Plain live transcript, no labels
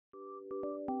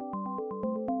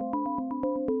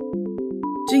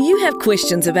Do you have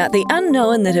questions about the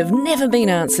unknown that have never been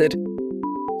answered?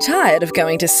 Tired of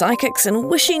going to psychics and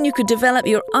wishing you could develop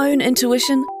your own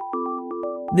intuition?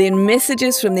 Then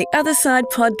Messages from the Other Side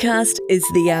podcast is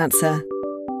the answer.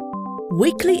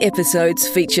 Weekly episodes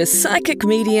feature psychic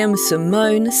medium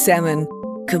Simone Salmon,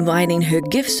 combining her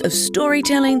gifts of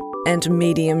storytelling and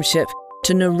mediumship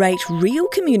to narrate real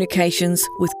communications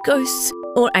with ghosts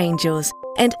or angels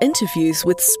and interviews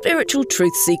with spiritual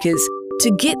truth seekers to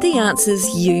get the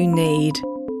answers you need.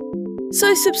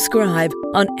 So subscribe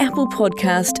on Apple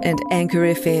Podcast and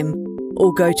Anchor FM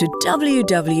or go to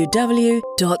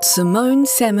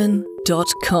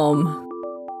www.simonesalmon.com.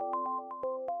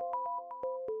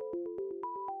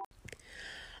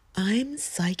 I'm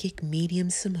Psychic Medium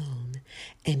Simone,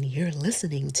 and you're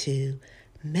listening to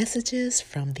Messages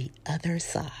from the Other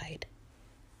Side.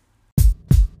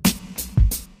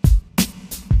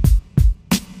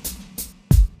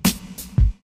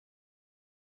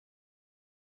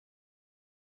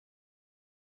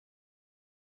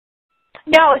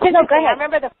 No, it's interesting. Go ahead. I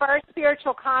remember the first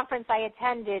spiritual conference I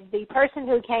attended, the person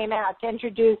who came out to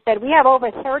introduce said, we have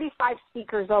over 35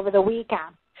 speakers over the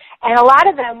weekend. And a lot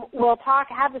of them will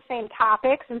have the same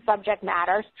topics and subject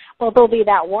matters, but there'll be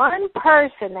that one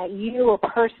person that you will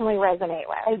personally resonate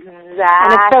with.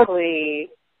 Exactly.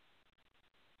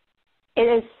 It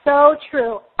is so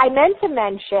true. I meant to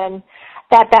mention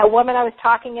that woman I was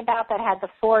talking about that had the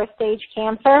 4-stage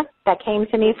cancer that came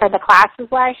to me for the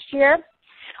classes last year.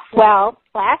 Well,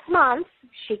 last month,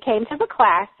 she came to the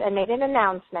class and made an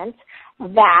announcement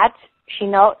that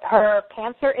her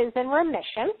cancer is in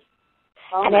remission,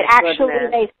 and it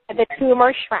actually, the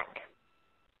tumor shrank.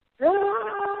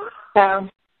 So,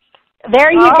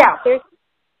 there you go.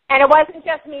 And it wasn't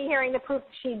just me hearing the proof.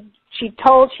 She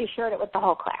shared it with the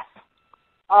whole class.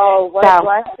 Oh, what a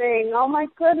blessing. Oh, my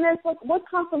goodness. What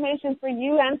confirmation for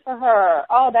you and for her.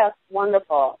 Oh, that's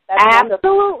wonderful. That's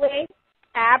Absolutely. Wonderful.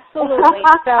 Absolutely.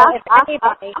 So if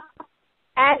anybody,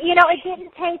 and it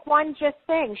didn't take one just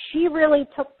thing. She really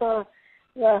took the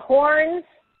horns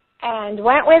and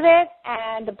went with it,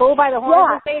 and the bull by the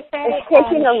horns, as they say. It's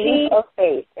taking a leap of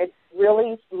faith. It's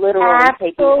really literally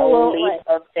taking a leap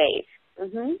of faith.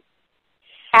 Mm-hmm.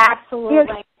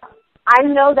 Absolutely. I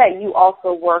know that you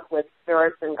also work with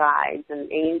spirits and guides and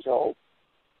angels.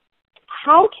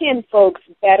 How can folks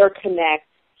better connect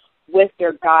with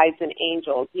their guides and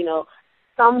angels?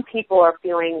 Some people are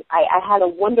feeling, I had a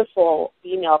wonderful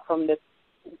email from this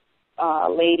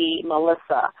lady,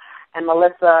 Melissa. And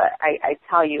Melissa, I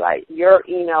tell you, your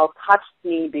email touched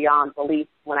me beyond belief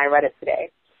when I read it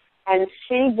today. And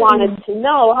she wanted to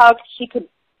know how she could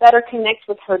better connect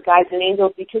with her guides and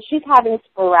angels because she's having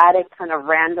sporadic kind of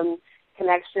random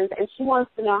connections. And she wants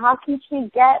to know how can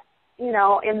she get, in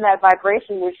that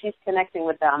vibration where she's connecting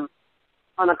with them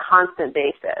on a constant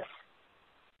basis.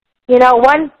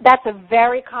 That's a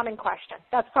very common question.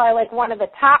 That's probably one of the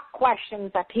top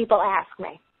questions that people ask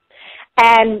me.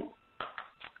 And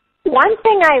one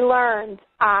thing I learned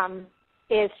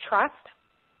is trust.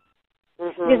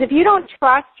 Mm-hmm. Because if you don't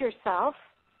trust yourself,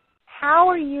 how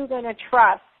are you going to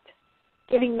trust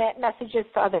giving messages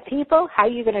to other people? How are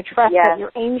you going to trust that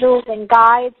your angels and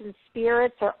guides and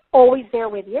spirits are always there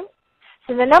with you?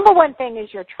 So the number one thing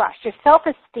is your trust, your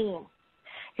self-esteem.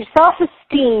 Your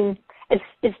self-esteem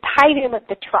is tied in with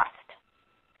the trust.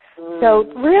 So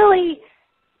really,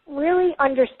 really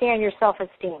understand your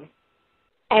self-esteem.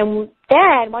 And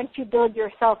then once you build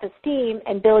your self-esteem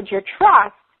and build your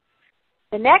trust,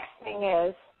 the next thing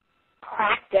is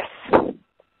practice.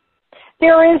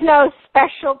 There is no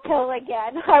special pill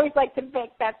again. I always like to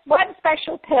make that one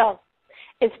special pill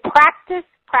is practice,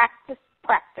 practice,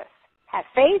 practice. Have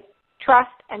faith,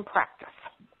 trust, and practice.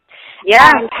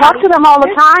 Yeah, and talk to them all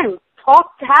the time.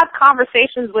 Have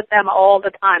conversations with them all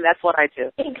the time. That's what I do.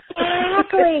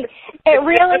 Exactly. It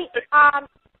really, I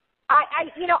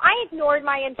ignored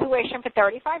my intuition for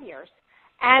 35 years.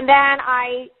 And then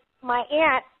my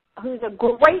aunt, who's a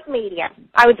great medium,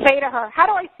 I would say to her, how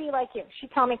do I see like you?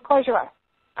 She'd tell me, close your eyes.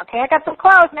 Okay, I got them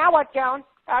closed. Now what, Joan?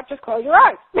 Just close your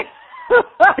eyes.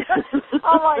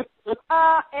 I'm like,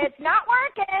 it's not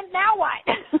working. Now what?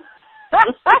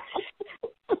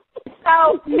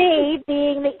 So me,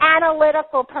 being the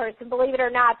analytical person, believe it or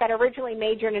not, that originally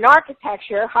majored in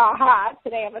architecture,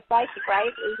 today I'm a psychic,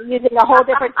 right? Using a whole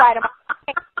different side of my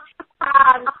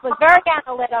was very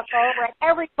analytical, read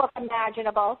every book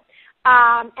imaginable,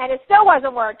 and it still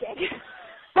wasn't working.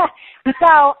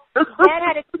 So then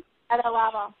had to go to another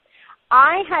level.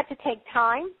 I had to take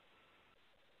time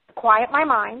to quiet my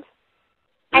mind.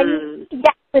 And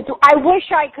yes, I wish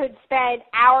I could spend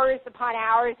hours upon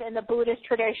hours in the Buddhist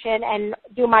tradition and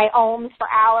do my ohms for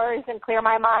hours and clear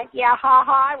my mind. Yeah,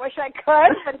 I wish I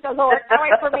could, but it doesn't work that way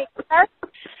for me.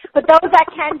 But those that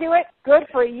can do it, good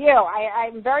for you.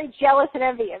 I'm very jealous and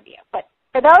envy of you. But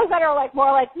for those that are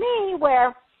more like me,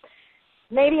 where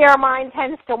maybe our mind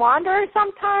tends to wander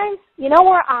sometimes, you know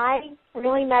where I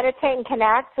really meditate and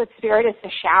connect with spirit is the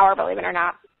shower, believe it or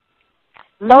not.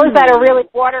 Those that are really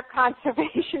water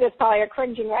conservationists probably are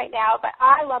cringing right now, but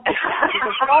I love the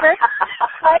water.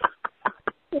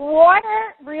 But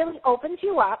water really opens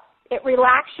you up. It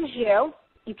relaxes you.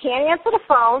 You can't answer the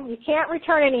phone. You can't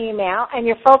return an email, and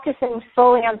you're focusing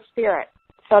solely on spirit.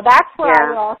 So that's where I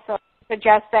would also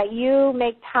suggest that you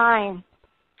make time.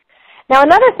 Now,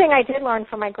 another thing I did learn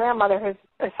from my grandmother, who's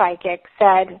a psychic,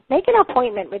 said, make an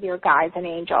appointment with your guides and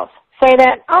angels. Say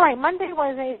that, all right, Monday,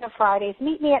 Wednesdays, and Fridays,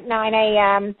 meet me at 9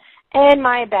 a.m. in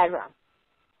my bedroom.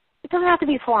 It doesn't have to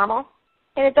be formal,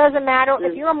 and it doesn't matter.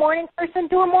 If you're a morning person,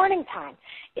 do a morning time.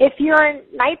 If you're a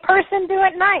night person, do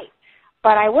it night.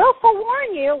 But I will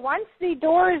forewarn you, once the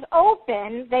doors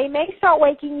open, they may start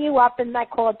waking you up, and I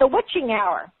call it the witching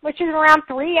hour, which is around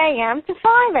 3 a.m. to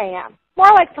 5 a.m.,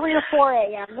 more like 3 or 4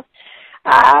 a.m.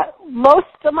 Most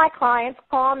of my clients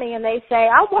call me and they say,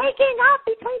 I'm waking up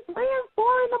between 3 and 4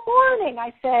 in the morning.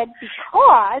 I said,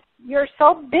 because you're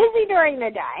so busy during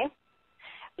the day,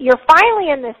 you're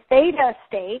finally in this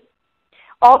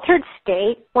altered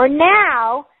state, where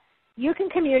now you can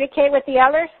communicate with the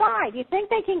other side. You think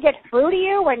they can get through to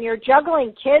you when you're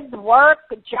juggling kids, work,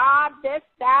 job, this,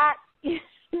 that?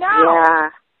 No.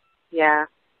 Yeah.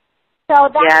 So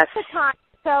that's the time.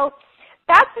 So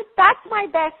that's my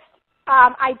best.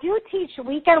 I do teach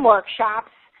weekend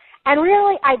workshops, and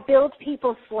really I build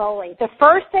people slowly. The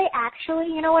first day, actually,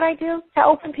 you know what I do to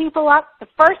open people up? The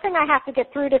first thing I have to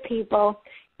get through to people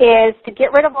is to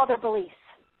get rid of all their beliefs.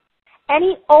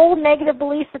 Any old negative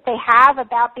beliefs that they have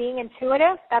about being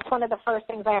intuitive, that's one of the first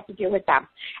things I have to do with them.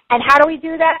 And how do we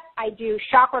do that? I do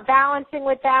chakra balancing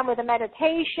with them with a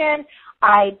meditation.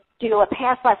 I do a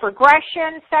past life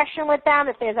regression session with them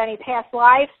if there's any past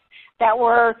lives that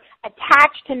were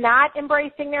attached to not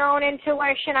embracing their own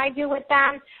intuition, I do with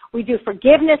them. We do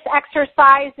forgiveness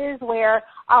exercises where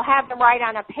I'll have them write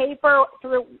on a paper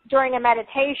during a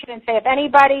meditation and say, if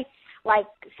anybody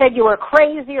said you were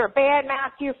crazy or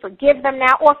bad-mouthed you, forgive them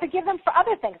now, or forgive them for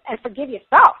other things, and forgive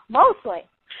yourself, mostly.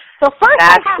 So first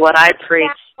that's what I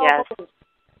preach, yes.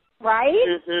 Right?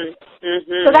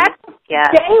 Mm-hmm. So that's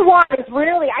day one is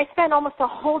really, I spend almost a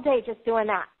whole day just doing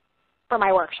that for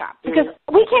my workshop. Because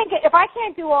if I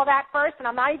can't do all that first, and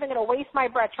I'm not even going to waste my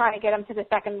breath trying to get them to the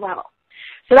second level.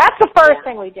 So that's the first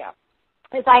thing we do,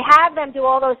 is I have them do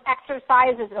all those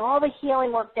exercises and all the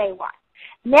healing work day one.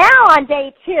 Now on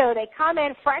day two, they come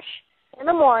in fresh in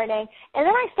the morning, and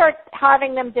then I start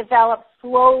having them develop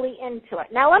slowly into it.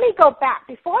 Now let me go back.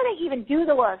 Before they even do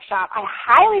the workshop, I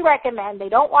highly recommend they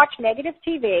don't watch negative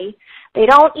TV. They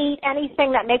don't eat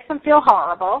anything that makes them feel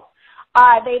horrible.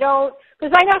 They don't,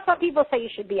 because I know some people say you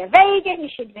should be a vegan, you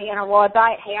should be in a raw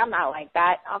diet. Hey, I'm not like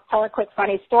that. I'll tell a quick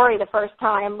funny story. The first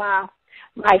time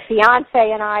my fiance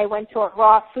and I went to a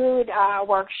raw food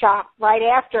workshop, right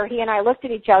after he and I looked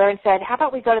at each other and said, how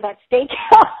about we go to that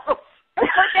steakhouse for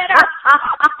dinner?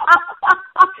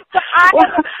 So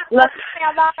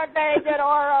I'm not a vegan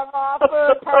or a raw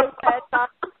food person.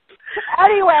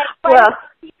 Anyway,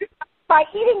 by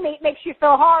eating meat makes you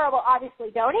feel horrible,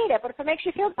 obviously don't eat it. But if it makes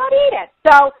you feel good, eat it.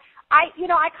 So I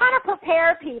kind of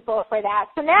prepare people for that.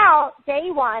 So now, day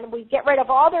one, we get rid of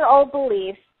all their old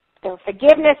beliefs, their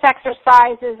forgiveness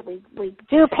exercises. We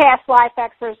do past life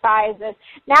exercises.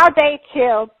 Now day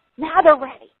two, now they're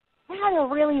ready. Now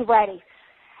they're really ready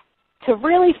to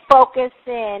really focus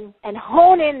in and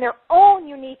hone in their own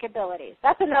unique abilities.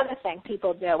 That's another thing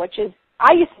people do, which is,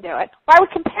 I used to do it. I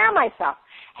would compare myself.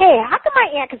 Hey, how come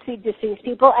my aunt can see deceased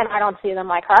people and I don't see them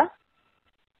like her?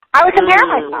 I would compare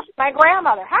myself. My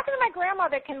grandmother. How come my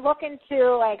grandmother can look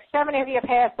into 7 of your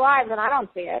past lives and I don't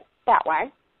see it that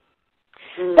way?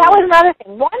 That was another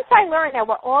thing. Once I learned that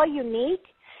we're all unique,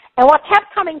 and what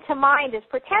kept coming to mind is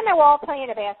pretend that we're all playing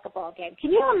a basketball game.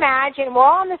 Can you imagine we're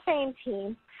all on the same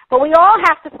team, but we all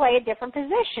have to play a different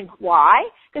position? Why?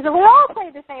 Because if we all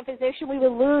played the same position, we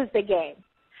would lose the game.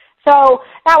 So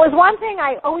that was one thing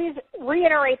I always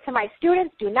reiterate to my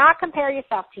students. Do not compare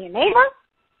yourself to your neighbor.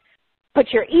 Put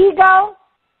your ego,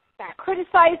 that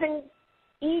criticizing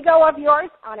ego of yours,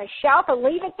 on a shelf and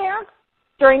leave it there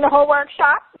during the whole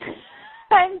workshop.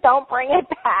 And don't bring it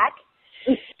back.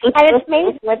 And it's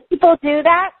amazing. When people do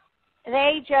that,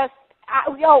 they just,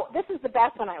 this is the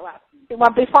best one I love.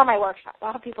 before my workshop, a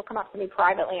lot of people come up to me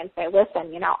privately and say,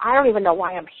 listen, I don't even know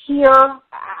why I'm here.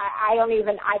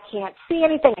 I can't see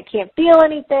anything. I can't feel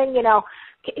anything. I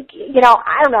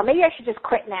don't know. Maybe I should just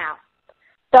quit now.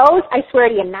 Those, I swear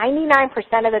to you,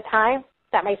 99% of the time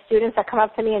that my students that come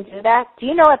up to me and do that, do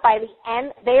you know that by the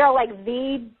end, they are like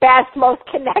the best, most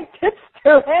connected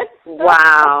students?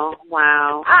 Wow.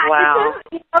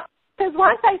 Because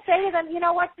once I say to them, you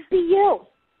know what, just be you.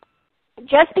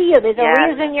 Just be you. There's a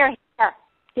reason you're here.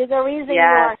 There's a reason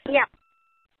you're here.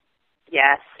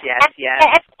 Yes.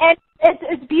 And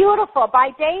it's beautiful.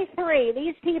 By day 3,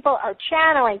 these people are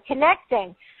channeling,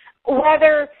 connecting.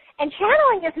 And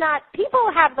channeling is not,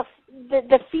 people have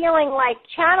the feeling like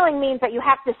channeling means that you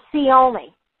have to see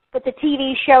only. But the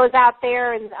TV shows out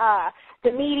there and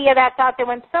the media that's out there,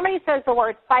 when somebody says the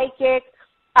word psychic,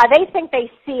 they think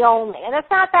they see only. And it's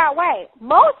not that way.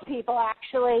 Most people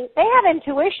actually, they have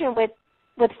intuition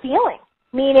with feeling.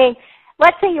 Meaning,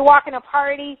 let's say you walk in a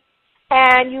party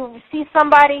and you see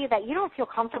somebody that you don't feel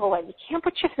comfortable with. You can't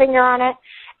put your finger on it,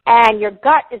 and your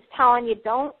gut is telling you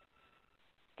don't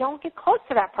get close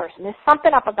to that person. There's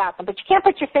something up about them, but you can't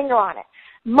put your finger on it.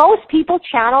 Most people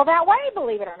channel that way,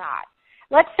 believe it or not.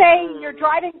 Let's say you're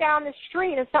driving down the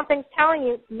street and something's telling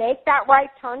you, make that right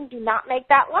turn, do not make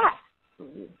that left.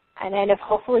 And then if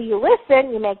hopefully you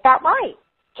listen, you make that right.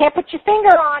 Can't put your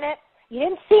finger on it. You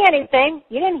didn't see anything.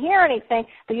 You didn't hear anything,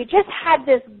 but you just had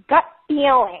this gut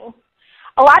feeling.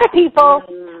 A lot of people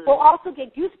will also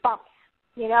get goosebumps.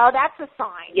 That's a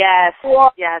sign. Yes.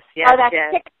 Or that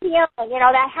yes. sick feeling,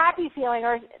 that happy feeling,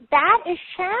 or that is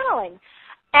channeling.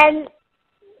 And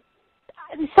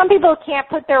some people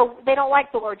they don't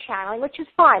like the word channeling, which is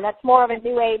fine. That's more of a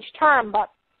new age term, but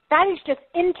that is just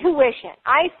intuition.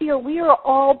 I feel we are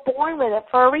all born with it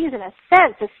for a reason, a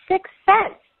sense, a sixth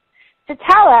sense to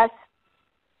tell us.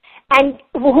 And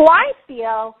who I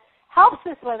feel helps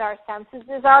us with our senses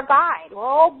is our guide. We're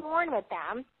all born with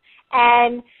them.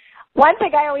 And one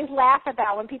thing I always laugh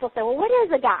about when people say, well, what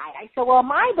is a guide? I say, well,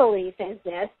 my belief is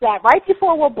this, that right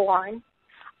before we're born,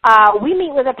 we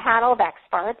meet with a panel of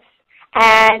experts,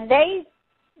 and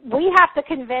we have to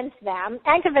convince them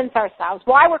and convince ourselves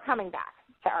why we're coming back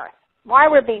to Earth, why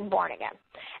we're being born again.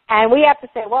 And we have to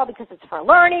say, well, because it's for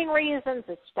learning reasons,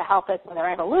 it's to help us with our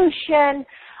evolution,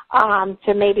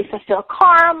 to maybe fulfill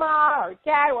karma or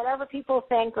debt, whatever people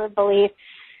think or believe.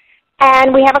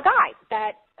 And we have a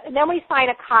guide and then we sign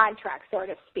a contract, so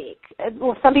to speak.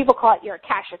 Well, some people call it your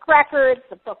Akashic Records,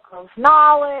 the Book of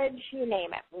Knowledge, you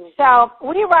name it. So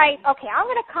we write, okay, I'm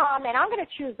going to come and I'm going to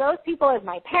choose those people as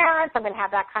my parents. I'm going to have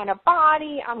that kind of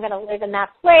body. I'm going to live in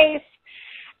that place.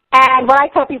 And when I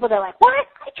tell people, they're like, what?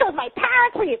 I chose my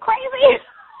parents? Were you crazy?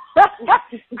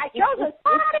 I chose this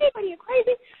body? Were you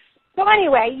crazy? So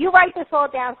anyway, you write this all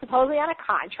down supposedly on a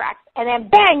contract, and then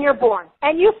bang, you're born.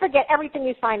 And you forget everything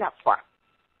you signed up for.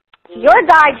 So your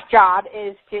guide's job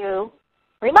is to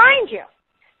remind you.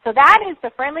 So that is the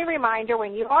friendly reminder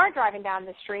when you are driving down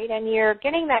the street and you're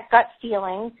getting that gut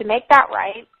feeling to make that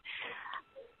right.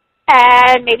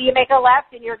 And maybe you make a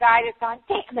left and your guide is going,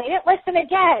 damn, they didn't listen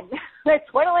again. They're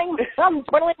twiddling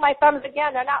my thumbs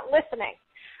again. They're not listening.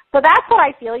 So that's what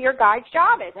I feel your guide's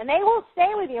job is. And they will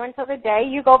stay with you until the day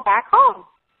you go back home.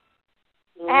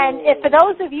 And if for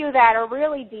those of you that are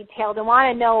really detailed and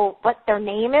want to know what their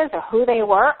name is or who they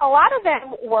were, a lot of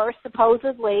them were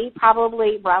supposedly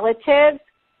probably relatives,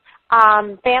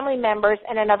 family members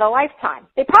in another lifetime.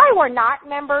 They probably were not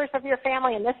members of your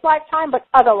family in this lifetime, but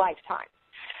other lifetimes.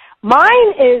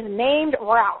 Mine is named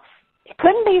Ralph. It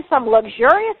couldn't be some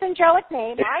luxurious angelic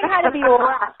name. Mine had to be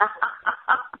Ralph.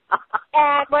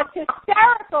 And what's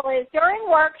hysterical is during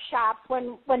workshops,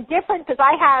 when different, because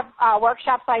I have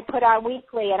workshops I put on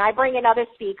weekly, and I bring in other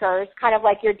speakers, kind of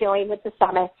like you're doing with the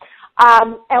summit.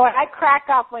 And when I crack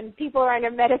up when people are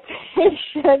under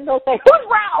meditation, they'll say, who's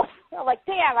Ralph? I'm like,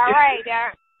 damn, all right.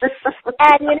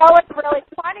 And you know what's really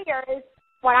funnier is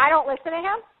when I don't listen to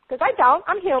him, because I don't,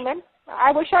 I'm human.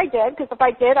 I wish I did, because if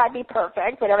I did, I'd be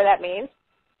perfect, whatever that means.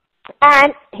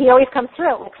 And he always comes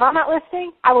through. Like, if I'm not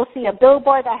listening, I will see a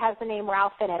billboard that has the name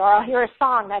Ralph in it, or I'll hear a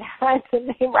song that has the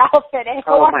name Ralph in it.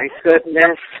 Oh, my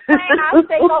goodness.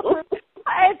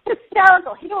 It's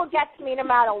hysterical. He will get to me no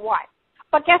matter what.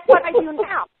 But guess what I do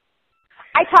now?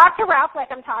 I talk to Ralph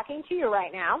like I'm talking to you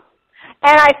right now.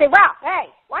 And I say, Ralph, hey,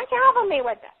 why aren't you helping me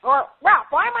with this? Or, Ralph,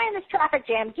 why am I in this traffic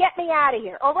jam? Get me out of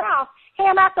here. Or, Ralph, hey,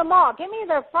 I'm at the mall. Give me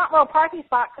the front row parking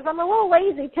spot because I'm a little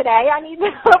lazy today. I need to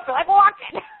feel like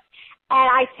walking. And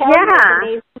I tell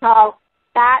you, so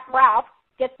that Ralph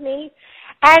gets me.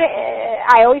 And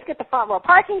I always get the front row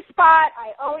parking spot.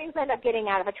 I always end up getting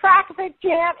out of a traffic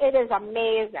jam. It is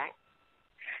amazing.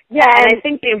 Yeah, and I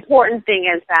think the important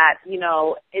thing is that, you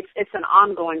know, it's an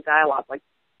ongoing dialogue. Like,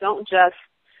 don't just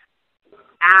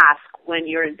ask when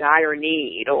you're in dire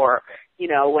need or, you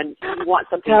know, when you want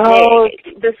something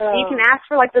big. You can ask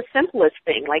for, like, the simplest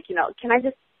thing. Like, you know, can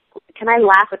I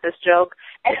laugh at this joke?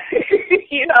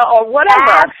 You know, or whatever.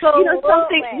 Absolutely. You know,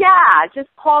 something, yeah, just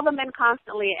call them in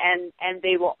constantly and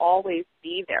they will always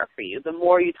be there for you. The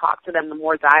more you talk to them, the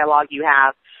more dialogue you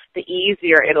have, the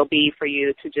easier it'll be for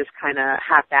you to just kind of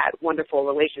have that wonderful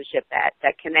relationship,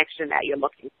 that connection that you're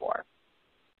looking for.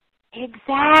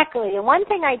 Exactly. And one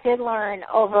thing I did learn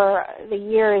over the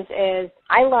years is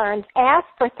I learned ask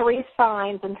for 3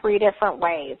 signs in 3 different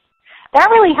ways. That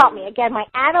really helped me. Again, my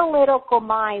analytical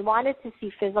mind wanted to see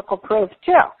physical proof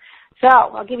too. So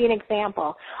I'll give you an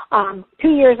example. 2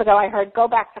 years ago, I heard go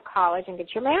back to college and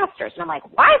get your master's. And I'm like,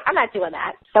 what? I'm not doing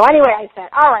that. So anyway, I said,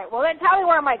 all right, well then tell me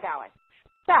where am I going?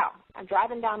 So I'm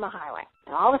driving down the highway,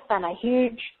 and all of a sudden a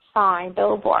huge sign,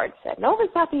 billboard, said Nova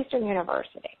Southeastern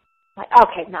University. I'm like,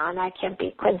 okay, no, that can't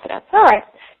be coincidence. All right,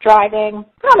 driving,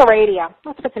 put on the radio.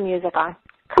 Let's put some music on.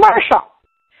 Commercial.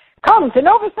 Come to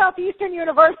Nova Southeastern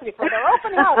University for their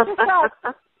open house. Just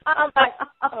out. I'm like,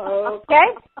 okay.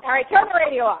 All right, turn the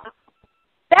radio off.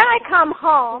 Then I come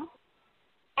home,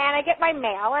 and I get my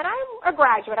mail, and I'm a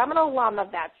graduate. I'm an alum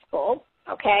of that school.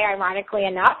 Okay, ironically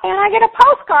enough, and I get a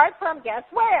postcard from guess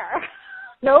where?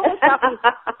 Nova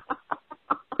Southeastern.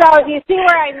 So do you see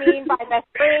where I mean by the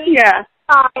 3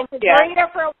 signs in 3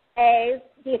 different ways?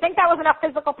 Do you think that was enough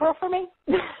physical proof for me?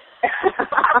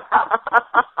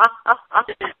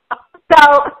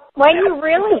 So when you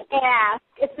really ask,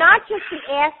 it's not just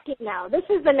the asking now. This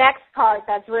is the next part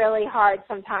that's really hard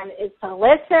sometimes, is to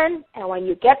listen, and when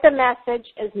you get the message,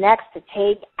 is next to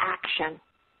take action.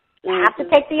 You have to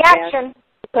take the action,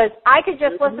 because I could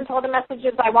just listen to all the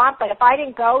messages I want, but if I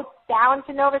didn't go down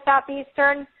to Nova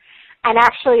Southeastern and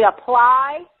actually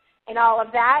apply and all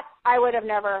of that, I would have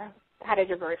never had a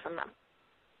degree from them.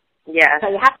 Yes. So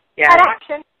you have to take that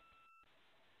action.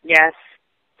 Yes.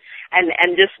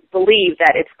 And just believe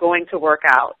that it's going to work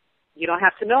out. You don't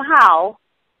have to know how,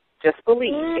 just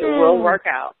believe it will work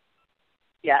out.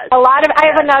 Yes. I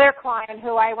have another client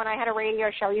who when I had a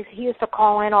radio show, he used to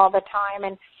call in all the time,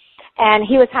 and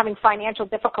he was having financial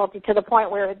difficulty to the point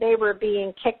where they were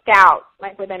being kicked out,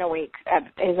 like within a week, at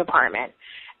his apartment.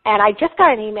 And I just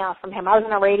got an email from him. I was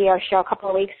on a radio show a couple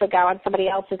of weeks ago on somebody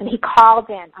else's, and he called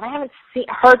in. And I haven't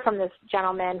heard from this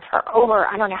gentleman for over,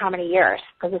 I don't know how many years,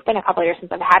 because it's been a couple of years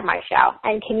since I've had my show.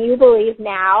 And can you believe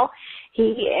now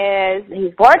he's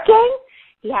working,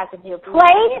 he has a new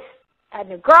place, a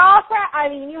new girlfriend. I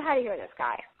mean, you had to hear this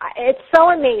guy. It's so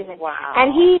amazing. Wow.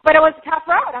 But it was a tough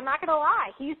road. I'm not going to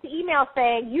lie. He used to email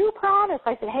saying, you promised.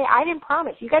 I said, hey, I didn't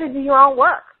promise. You got to do your own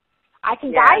work. I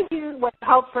can guide you with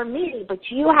help from me, but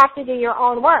you have to do your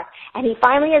own work. And he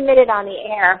finally admitted on the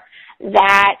air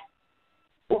that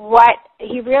what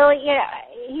he really,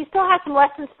 he still has some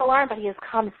lessons to learn, but he has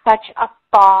come such a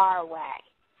far way.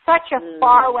 Such a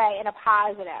far way in a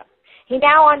positive. He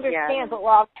now understands what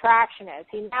law of attraction is.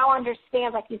 He now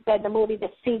understands, like you said, the movie The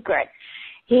Secret.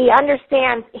 He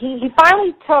understands, he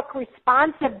finally took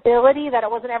responsibility that it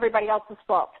wasn't everybody else's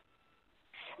fault.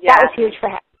 Yes. That was huge for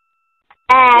him.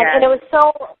 And it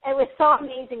was so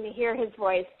amazing to hear his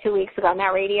voice 2 weeks ago on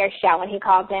that radio show when he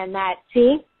called in that,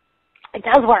 see, it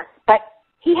does work. But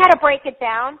he had to break it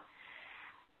down,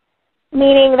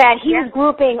 meaning that he was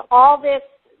grouping all this,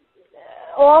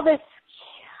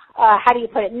 how do you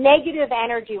put it, negative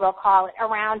energy, we'll call it,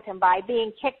 around him by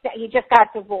being kicked out. He just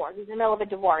got divorced. He was in the middle of a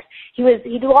divorce. He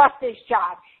lost his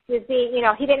job. He was being,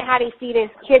 he didn't know how to feed his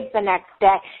kids the next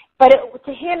day. But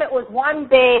to him, it was one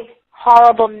big,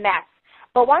 horrible mess.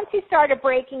 But once he started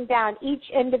breaking down each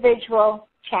individual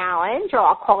challenge, or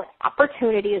I'll call it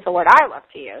opportunity is the word I love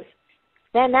to use,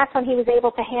 then that's when he was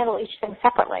able to handle each thing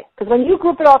separately. Because when you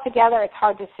group it all together, it's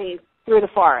hard to see through the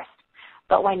forest.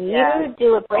 But when you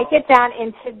do it, break it down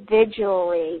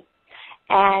individually,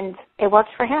 and it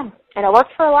works for him. And it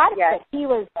works for a lot of us. He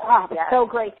was so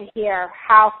great to hear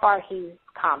how far he's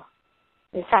come.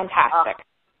 It's fantastic.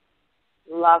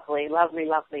 Lovely, lovely,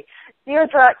 lovely.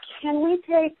 Deirdre, can we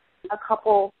take a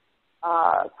couple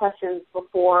questions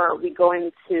before we go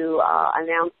into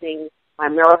announcing my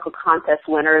Miracle Contest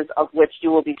winners, of which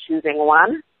you will be choosing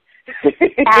one?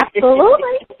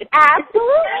 Absolutely.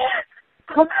 Absolutely.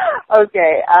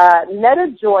 Okay. Netta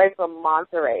Joy from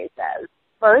Monterey says,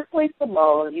 firstly,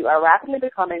 Simone, you are rapidly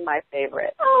becoming my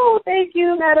favorite. Oh, thank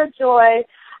you, Netta Joy.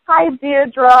 Hi,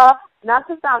 Deirdre. Not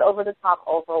to sound over the top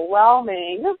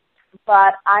overwhelming,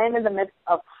 but I am in the midst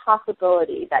of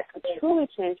possibility that could truly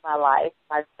change my life,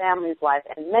 my family's life,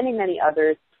 and many, many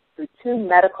others through 2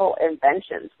 medical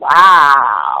inventions.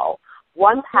 Wow.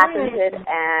 1 patented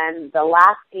and the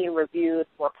last being reviewed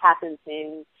for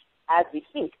patenting as we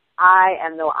speak. I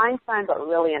am no Einstein, but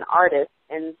really an artist.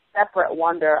 In separate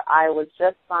wonder, I was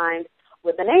just signed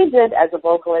with an agent as a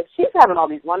vocalist. She's having all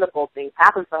these wonderful things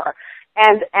happen for her.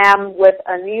 And am with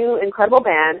a new incredible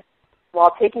band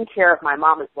while taking care of my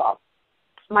mom as well.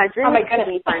 My dream is to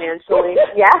be financially,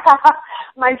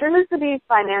 my dream is to be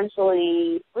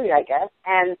financially free, I guess,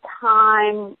 and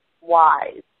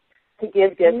time-wise to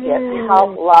give gifts,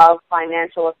 help, love,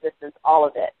 financial assistance, all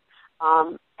of it.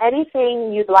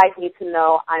 Anything you'd like me to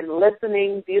know, I'm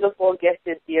listening. Beautiful,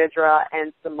 gifted Deirdre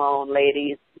and Simone,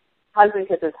 ladies. Husband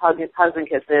kisses,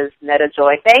 Netta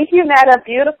Joy. Thank you, Netta.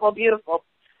 Beautiful, beautiful.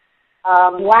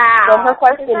 Wow. So her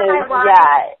question is,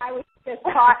 I was just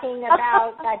talking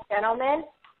about that gentleman.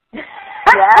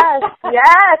 Yes.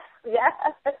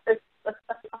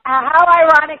 How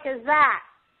ironic is that?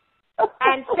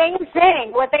 And same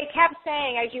thing. What they kept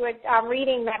saying as you were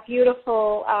reading that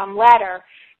beautiful letter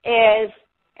is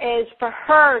for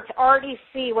her to already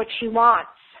see what she wants.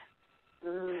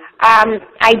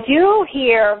 I do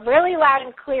hear really loud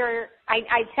and clear.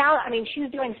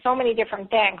 She's doing so many different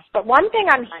things, but one thing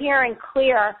I'm hearing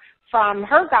clear from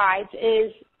her guides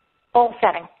is goal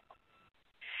setting.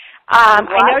 I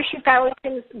know she's got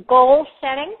goal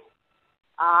setting.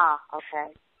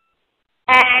 Okay.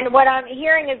 And what I'm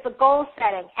hearing is the goal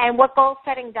setting. And what goal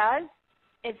setting does,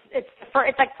 it's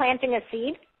like planting a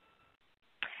seed.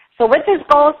 So with this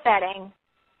goal setting,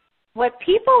 what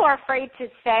people are afraid to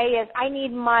say is, I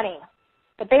need money,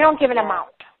 but they don't give an amount.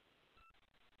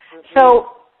 So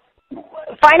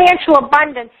financial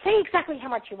abundance, say exactly how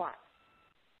much you want.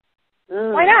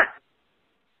 Why not?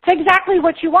 Say exactly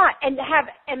what you want. And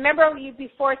remember you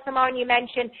before, Simone, you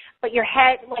mentioned, but your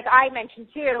head, like I mentioned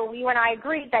too, you and I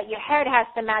agreed that your head has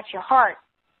to match your heart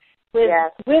with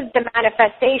the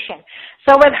manifestation.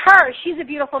 So with her, she's a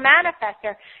beautiful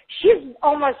manifester. She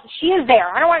is there.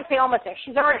 I don't want to say almost there.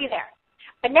 She's already there.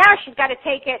 But now she's got to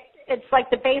take it. It's like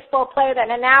the baseball player that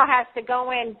now has to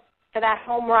go in for that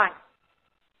home run.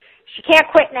 She can't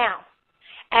quit now.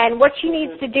 And what she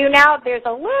needs to do now, there's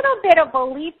a little bit of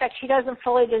belief that she doesn't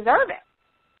fully deserve it.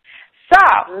 So,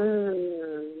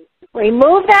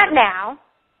 remove that now,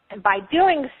 and by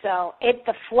doing so,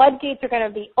 the floodgates are going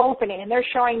to be opening, and they're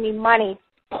showing me money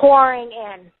pouring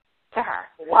in to her.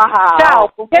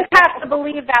 Wow. So, just have to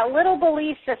believe that little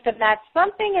belief system that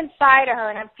something inside of her,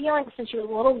 and I'm feeling since she was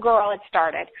a little girl it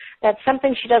started, that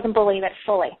something she doesn't believe it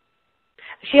fully.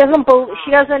 She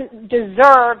doesn't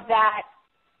deserve that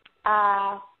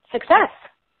success,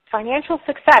 financial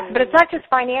success. But it's not just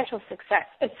financial success,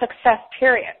 it's success,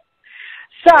 period.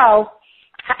 So,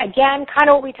 again, kind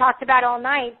of what we talked about all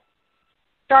night,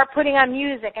 start putting on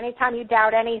music anytime you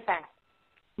doubt anything.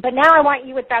 But now I want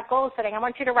you with that goal setting, I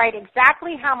want you to write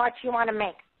exactly how much you want to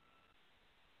make.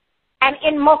 And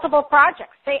in multiple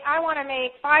projects. Say, I want to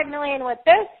make $5 million with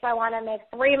this, I want to make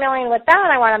 $3 million with that,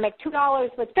 I want to make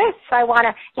 $2 with this,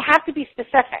 you have to be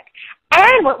specific.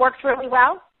 And what works really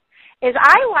well is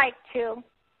I like to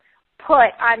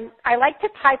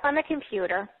type on the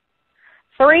computer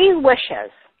 3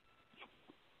 wishes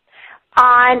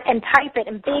and type it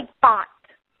in big font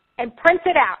and print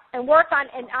it out and work on,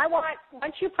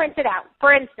 once you print it out,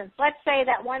 for instance, let's say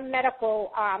that one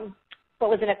medical,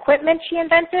 equipment she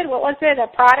invented? What was it, a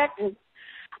product?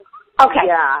 Okay,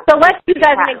 so let's use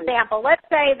as an example. Let's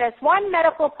say this one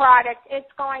medical product,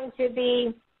 it's going to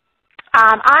be,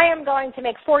 I am going to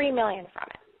make $40 million from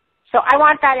it. So I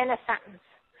want that in a sentence.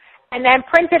 And then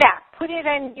print it out. Put it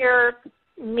in your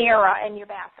mirror in your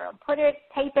bathroom.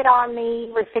 Tape it on the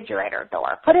refrigerator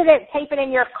door. Tape it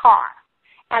in your car.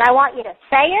 And I want you to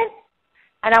say it,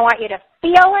 and I want you to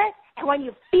feel it. And when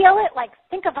you feel it,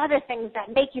 think of other things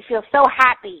that make you feel so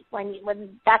happy when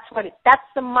that's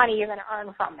the money you're going to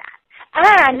earn from that.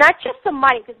 And not just the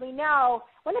money, because we know,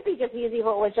 wouldn't it be just easy if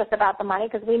it was just about the money?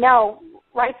 Because we know,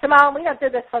 right, Simone, we don't do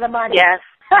this for the money. Yes.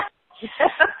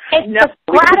 It's no,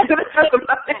 we don't do this for the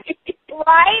money.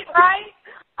 Right?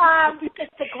 It's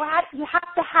you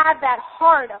have to have that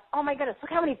heart of, oh my goodness,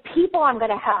 look how many people I'm going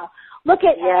to help. Look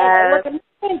at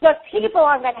millions of people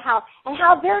I'm going to help, and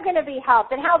how they're going to be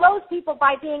helped, and how those people,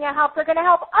 by being a help, are going to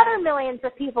help other millions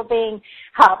of people being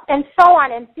helped, and so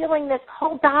on, and feeling this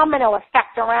whole domino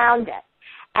effect around it.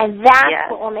 And that's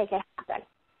what will make it happen.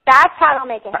 That's how it'll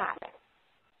make it happen.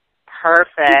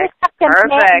 Perfect.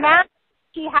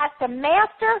 She has to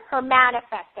master her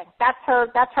manifesting. That's her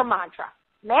mantra.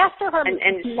 Master her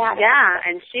manifesting. Yeah,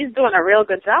 and she's doing a real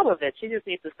good job of it. She just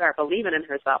needs to start believing in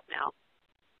herself now.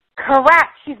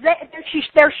 Correct.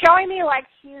 They're showing me like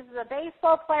she's a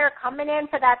baseball player coming in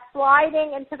for that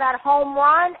sliding into that home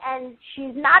run, and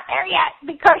she's not there yet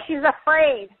because she's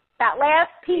afraid. That last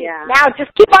piece. Yeah. Now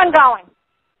just keep on going.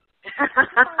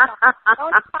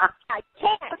 Don't stop now.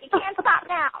 You can't stop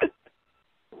now.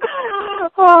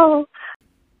 Oh.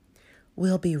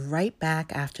 We'll be right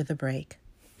back after the break.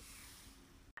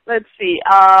 Let's see.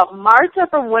 Marta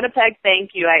from Winnipeg,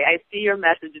 thank you. I see your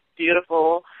message. It's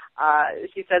beautiful.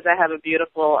 She says I have a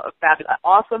beautiful,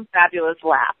 awesome, fabulous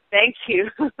laugh. Thank you.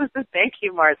 Thank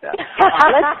you, Martha.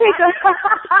 Let's take a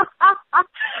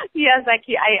yes,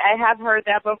 I have heard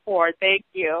that before. Thank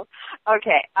you.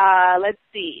 Okay, let's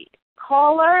see.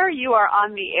 Caller, you are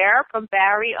on the air from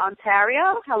Barrie,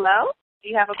 Ontario. Hello. Do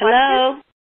you have a question? Hello.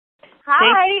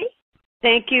 Hi.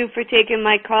 Thank you for taking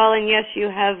my call, and yes, you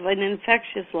have an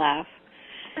infectious laugh.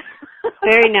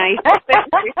 Very nice. Thank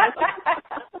you.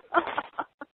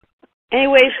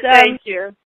 Anyways, thank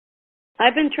you.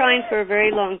 I've been trying for a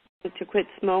very long time to quit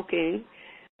smoking.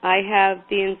 I have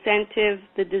the incentive,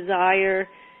 the desire,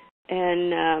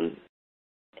 and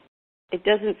it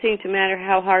doesn't seem to matter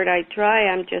how hard I try.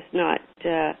 I'm just not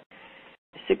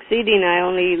succeeding. I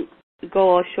only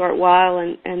go a short while,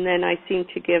 and then I seem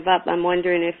to give up. I'm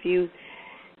wondering if you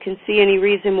can see any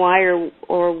reason why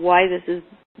or why this is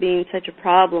being such a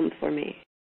problem for me.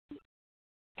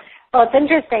 Well, it's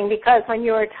interesting because when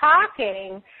you were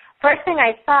talking, first thing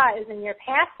I saw is in your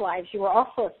past lives you were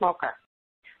also a smoker.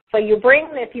 So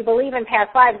if you believe in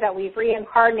past lives that we've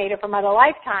reincarnated from other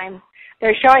lifetimes,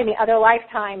 they're showing me other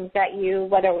lifetimes that you,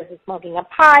 whether it was smoking a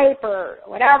pipe or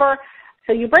whatever,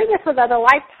 so you bring this with other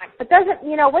lifetimes. But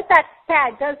with that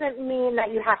said, doesn't mean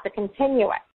that you have to continue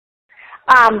it.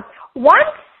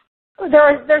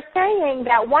 They're saying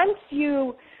that once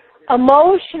you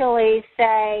emotionally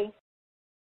say,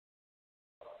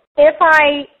 if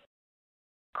I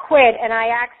quit and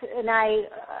I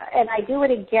do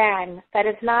it again, that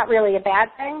it's not really a bad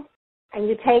thing, and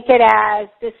you take it as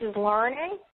this is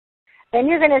learning, then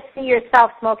you're going to see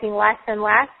yourself smoking less and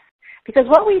less. Because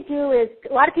what we do is,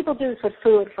 a lot of people do this with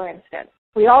food, for instance.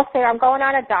 We all say, I'm going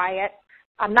on a diet,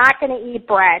 I'm not going to eat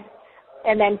bread,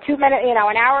 and then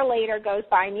an hour later goes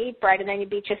by and you eat bread, and then you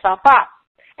beat yourself up.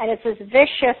 And it's this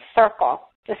vicious circle,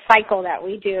 the cycle that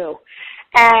we do.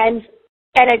 And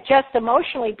it just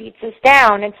emotionally beats us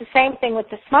down. It's the same thing with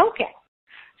the smoking.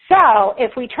 So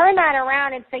if we turn that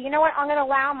around and say, you know what, I'm going to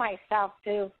allow myself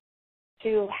to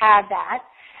have that,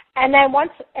 and then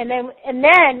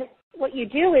what you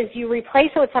do is you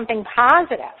replace it with something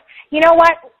positive. You know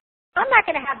what? I'm not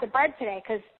going to have the bread today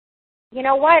because, you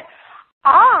know what?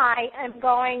 I am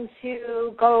going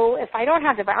to go, if I don't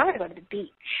have the bread, I'm going to go to the beach.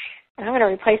 And I'm going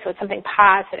to replace it with something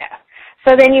positive.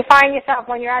 So then you find yourself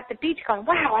when you're at the beach going,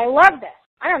 wow, I love this.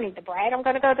 I don't need the bread. I'm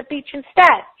going to go to the beach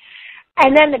instead.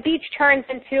 And then the beach turns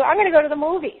into, I'm going to go to the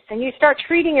movies. And you start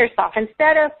treating yourself. Does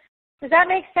that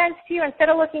make sense to you? Instead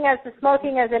of looking at the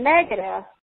smoking as a negative,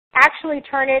 actually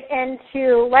turn it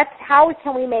into, how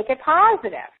can we make it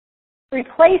positive?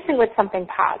 Replace it with something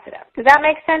positive. Does that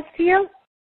make sense to you?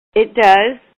 It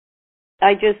does.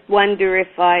 I just wonder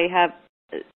if I have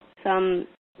some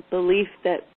belief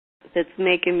that's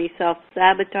making me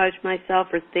self-sabotage myself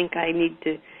or think I need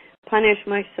to punish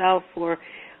myself or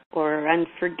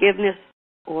unforgiveness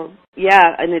or,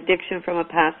 an addiction from a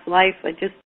past life. I'm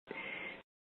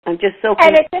just so...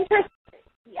 And it's interesting.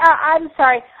 I'm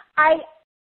sorry.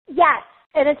 Yes,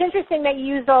 and it's interesting that you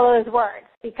use all those words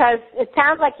because it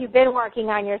sounds like you've been working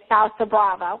on yourself, so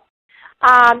bravo.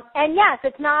 And yes,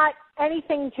 it's not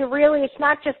anything it's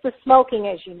not just the smoking,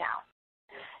 as you know.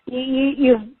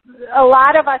 A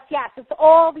lot of us, yes, it's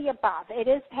all the above. It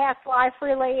is past life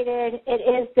related. It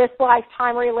is this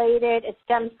lifetime related. It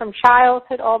stems from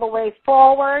childhood all the way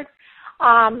forward.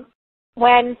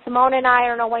 When Simone and I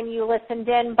don't know when you listened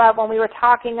in, but when we were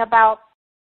talking about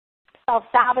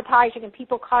self-sabotaging and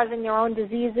people causing their own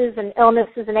diseases and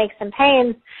illnesses and aches and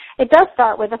pains, it does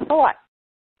start with a thought.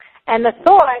 And the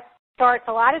thought starts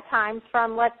a lot of times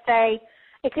from, let's say,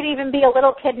 it could even be a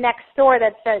little kid next door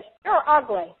that says, you're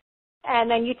ugly. And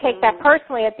then you take that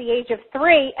personally at the age of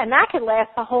 3, and that could last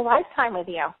a whole lifetime with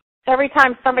you. So every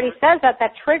time somebody says that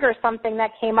triggers something that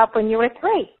came up when you were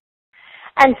 3.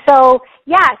 And so,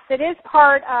 yes, it is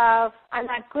part of, I'm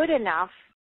not good enough,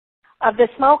 of the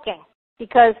smoking.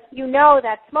 Because you know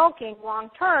that smoking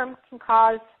long-term can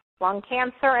cause lung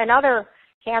cancer and other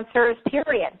cancers,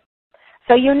 period.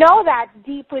 So you know that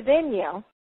deep within you.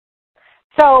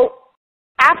 So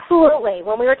absolutely,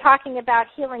 when we were talking about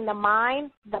healing the mind,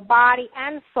 the body,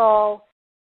 and soul,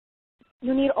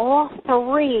 you need all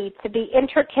 3 to be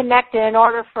interconnected in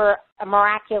order for a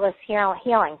miraculous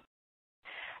healing.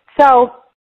 So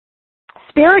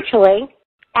spiritually,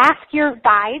 ask your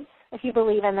guides, if you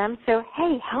believe in them, so,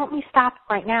 hey, help me stop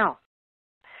right now.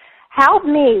 Help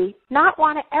me not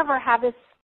want to ever have this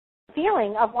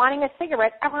feeling of wanting a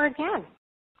cigarette ever again.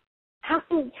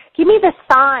 Give me the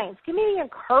signs. Give me the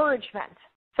encouragement.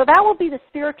 So that will be the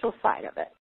spiritual side of it.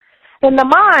 Then the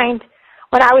mind,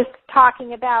 what I was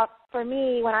talking about for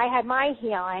me when I had my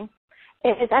healing,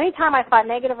 is anytime I thought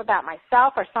negative about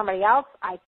myself or somebody else,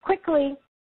 I quickly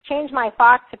changed my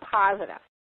thoughts to positive.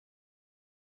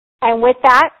 And with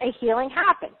that, a healing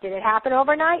happened. Did it happen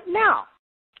overnight? No.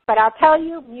 But I'll tell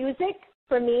you, music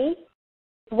for me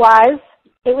was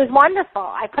wonderful.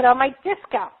 I put on my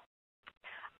disco.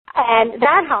 And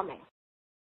that helped me.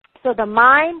 So the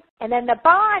mind and then the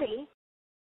body.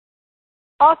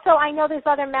 Also, I know there's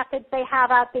other methods they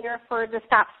have out there to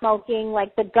stop smoking,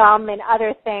 like the gum and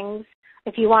other things.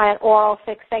 If you want an oral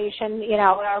fixation,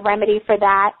 a remedy for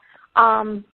that,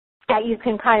 that you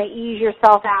can kind of ease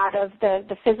yourself out of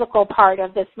the physical part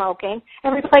of the smoking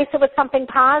and replace it with something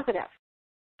positive.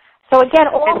 So again,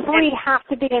 all three have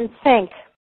to be in sync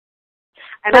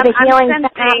for the healing to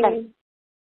happen.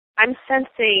 I'm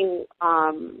sensing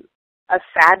a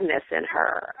sadness in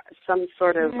her, some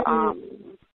sort of,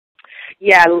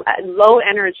 low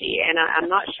energy, and I'm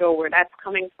not sure where that's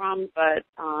coming from, but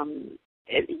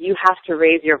you have to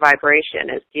raise your vibration,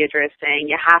 as Deirdre is saying.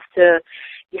 You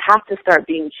have to start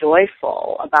being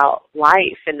joyful about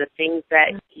life and the things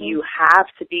that you have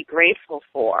to be grateful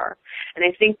for. And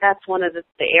I think that's one of the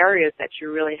areas that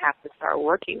you really have to start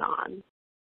working on.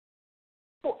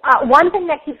 One thing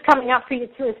that keeps coming up for you,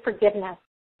 too, is forgiveness.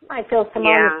 I feel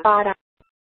Simone is spot on.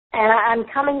 And I'm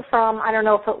coming from, I don't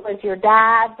know if it was your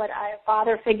dad, but a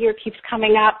father figure keeps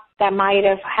coming up that might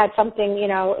have had something,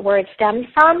 where it stemmed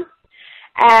from.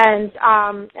 And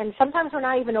sometimes we're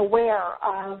not even aware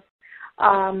of,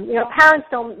 parents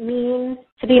don't mean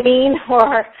to be mean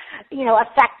or,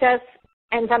 affect us.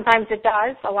 And sometimes it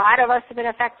does. A lot of us have been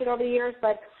affected over the years,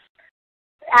 but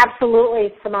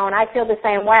absolutely, Simone, I feel the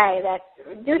same way, that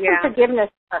do some forgiveness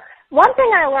work. One thing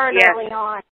I learned early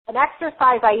on, an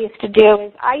exercise I used to do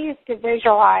is I used to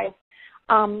visualize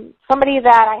somebody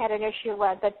that I had an issue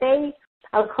with,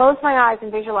 I would close my eyes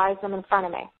and visualize them in front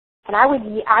of me. And I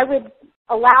would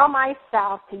allow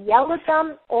myself to yell at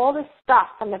them all the stuff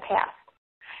from the past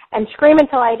and scream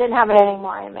until I didn't have it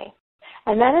anymore in me.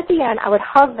 And then at the end, I would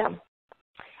hug them.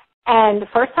 And the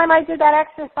first time I did that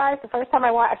exercise, I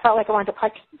felt like I wanted to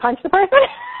punch the person.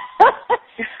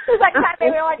 It was like that,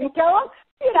 maybe I wanted to kill them,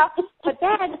 But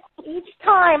then each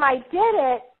time I did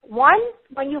it,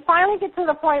 when you finally get to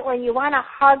the point where you want to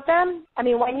hug them,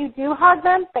 when you do hug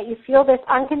them, that you feel this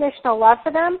unconditional love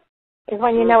for them, is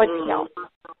when you know it's healed.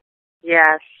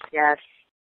 Yes.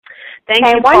 Thank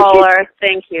you, caller.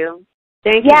 Thank you.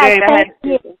 Thank you. Thank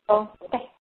you.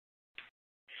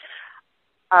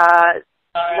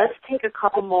 Let's take a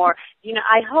couple more.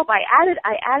 I hope I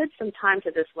added some time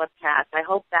to this webcast. I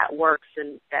hope that works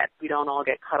and that we don't all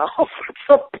get cut off at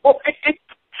some point.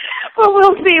 But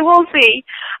we'll see.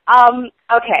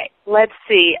 Okay, let's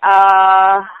see.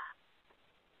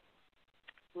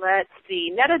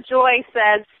 Netta Joy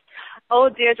says, "Oh,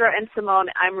 Deirdre and Simone,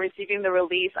 I'm receiving the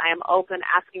release. I am open,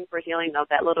 asking for healing of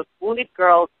that little wounded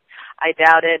girl. I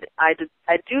doubt it. I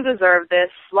do deserve this.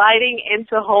 Sliding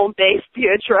into home base,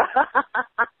 Deirdre."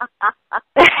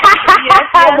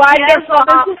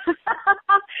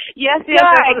 Yes,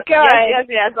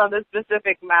 on the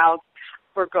specific mouth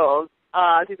for goals.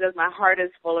 She says, "My heart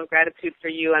is full of gratitude for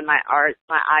you, and my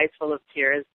eyes full of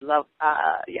tears. Love,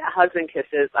 hugs and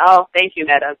kisses." Oh, thank you,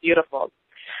 Netta. Beautiful.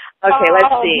 Okay,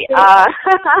 let's see.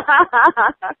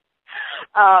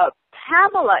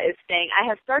 Pamela is saying, "I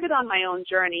have started on my own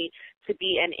journey to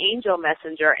be an angel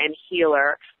messenger and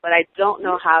healer, but I don't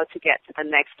know how to get to the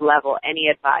next level. Any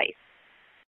advice?"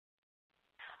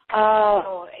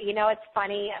 Oh, it's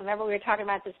funny. I remember we were talking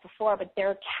about this before, but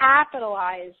they're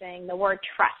capitalizing the word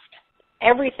trust.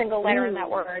 Every single letter in that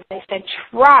word. They said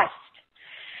trust.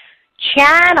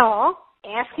 Channel,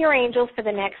 ask your angels for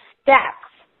the next steps.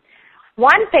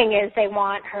 One thing is they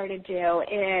want her to do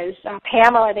is,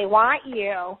 Pamela, they want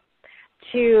you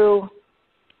to,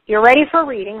 you're ready for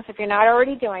readings if you're not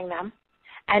already doing them,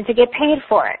 and to get paid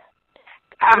for it.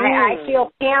 I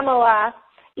feel Pamela,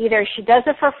 either she does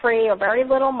it for free or very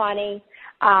little money.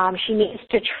 She needs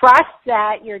to trust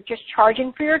that you're just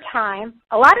charging for your time.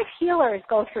 A lot of healers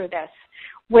go through this,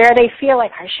 where they feel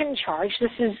like, I shouldn't charge.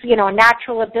 This is, a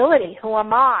natural ability. Who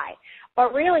am I?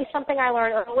 But really, something I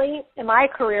learned early in my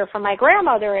career from my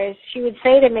grandmother is she would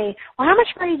say to me, well, how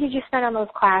much money did you spend on those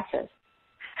classes?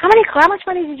 how much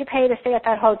money did you pay to stay at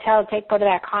that hotel to go to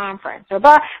that conference? Or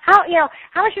how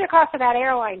much did it cost for that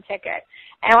airline ticket?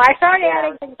 And when I started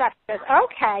adding things up, I said,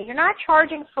 okay, you're not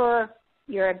charging for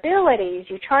your abilities,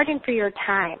 you're charging for your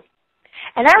time.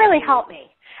 And that really helped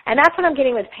me. And that's what I'm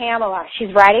getting with Pamela.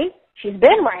 She's ready. She's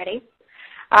been ready.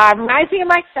 Reminds me of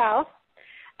myself.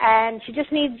 And she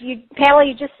just needs you, Pamela,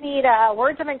 you just need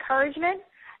words of encouragement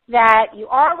that you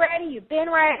are ready, you've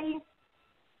been ready.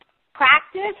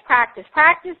 Practice, practice,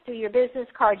 practice. Do your business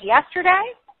cards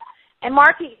yesterday and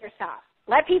market yourself.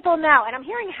 Let people know. And I'm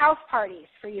hearing house parties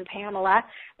for you, Pamela,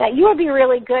 that you would be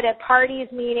really good at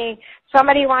parties, meaning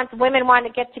women want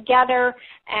to get together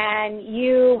and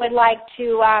you would like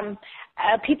to,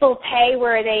 people pay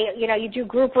where you do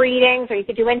group readings or you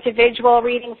could do individual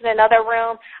readings in another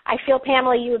room. I feel,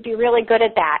 Pamela, you would be really good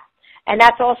at that. And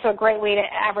that's also a great way to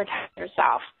advertise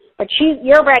yourself. But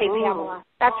you're ready, Pamela.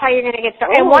 That's how you're going to get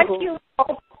started. And once and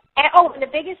the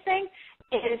biggest thing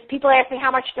is people ask me, how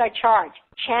much do I charge?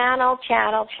 Channel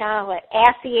it.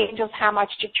 Ask the angels how much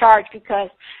to charge,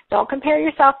 because don't compare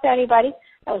yourself to anybody.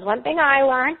 That was one thing I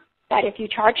learned, that if you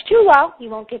charge too low, you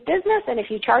won't get business, and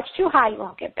if you charge too high, you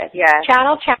won't get business. Yes.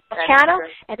 Channel,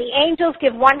 and the angels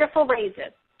give wonderful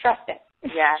raises. Trust it.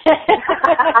 Yes.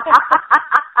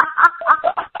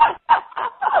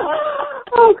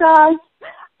 Oh, gosh.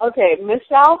 Okay,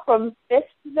 Michelle from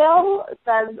Fishville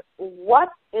says, what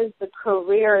is the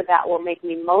career that will make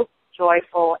me most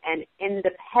joyful and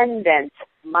independent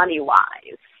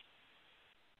money-wise?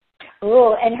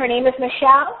 Ooh, and her name is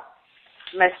Michelle?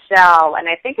 Michelle, and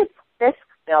I think it's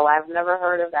Fiskville. I've never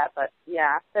heard of that, but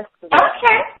yeah, Fiskville.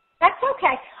 Okay, that's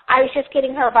okay. I was just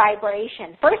getting her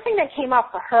vibration. First thing that came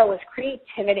up for her was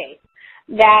creativity.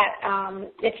 That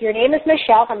if your name is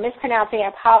Michelle, if I'm mispronouncing, I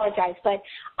apologize, but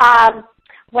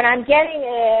what I'm getting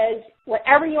is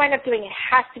whatever you end up doing, it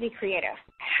has to be creative.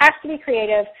 It has to be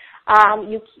creative.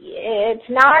 It's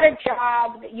not a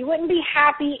job that you wouldn't be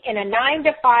happy in a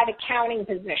 9-to-5 accounting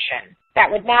position. That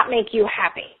would not make you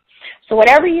happy. So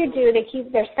whatever you do,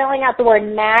 they're spelling out the word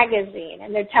magazine,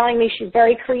 and they're telling me she's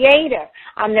very creative.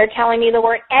 They're telling me the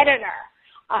word editor,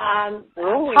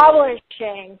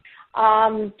 publishing,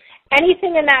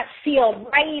 anything in that field,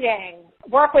 writing,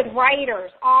 work with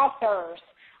writers, authors,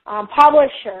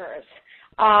 publishers,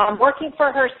 working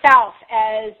for herself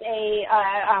as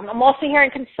I'm also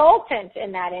hearing consultant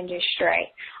in that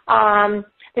industry.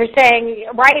 They're saying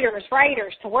writers,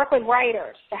 to work with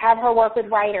writers, to have her work with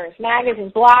writers,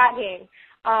 magazines, blogging.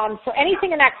 So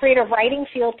anything in that creative writing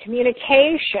field,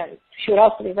 communications, she would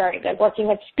also be very good, working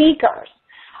with speakers,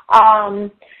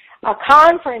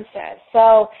 conferences.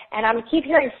 So, and I'm keep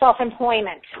hearing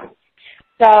self-employment.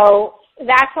 So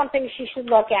that's something she should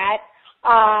look at.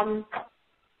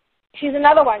 She's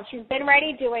another one. She's been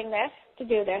ready to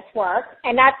do this work,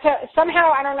 and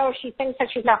somehow, I don't know if she thinks that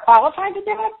she's not qualified to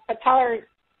do it, but tell her,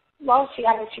 well, she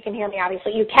can hear me,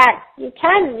 obviously. You can.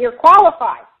 You're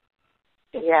qualified.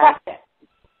 Just trust it.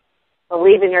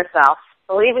 Believe in yourself.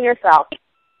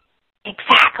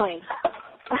 Exactly.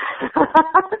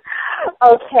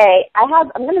 Okay, I'm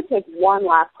going to take one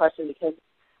last question because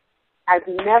I've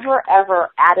never,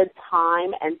 ever added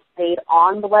time and stayed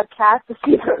on the webcast to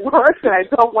see if it works, and I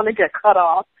don't want to get cut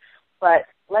off. But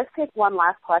let's take one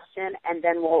last question, and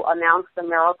then we'll announce the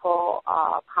Miracle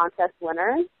Contest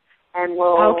winners, and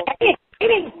we'll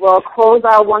close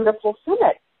our wonderful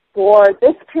summit for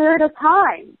this period of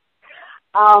time.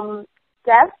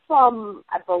 Steph from,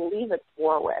 I believe it's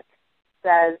Warwick,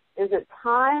 says, is it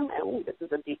time, this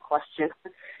is a deep question,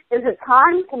 is it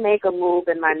time to make a move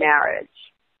in my marriage?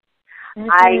 Mm-hmm.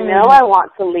 I know I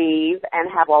want to leave and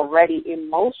have already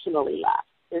emotionally left.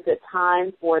 Is it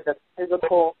time for the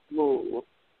physical move?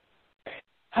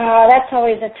 That's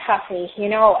always a toughie.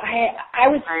 I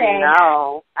would say. I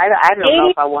know. I don't know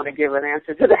if I want to give an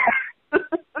answer to that.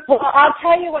 Well, I'll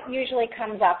tell you what usually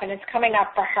comes up, and it's coming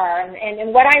up for her.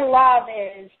 And what I love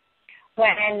is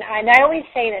and I always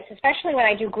say this, especially when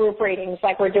I do group readings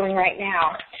like we're doing right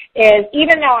now, is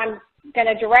even though I'm going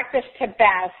to direct this to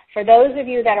Beth, for those of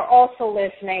you that are also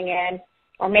listening in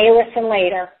or may listen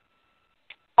later,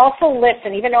 also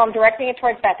listen, even though I'm directing it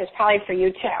towards Beth, it's probably for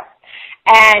you too.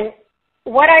 And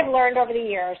what I've learned over the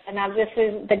years, and now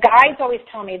the guides always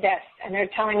tell me this, and they're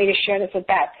telling me to share this with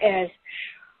Beth, is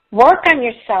work on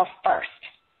yourself first.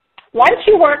 Once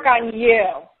you work on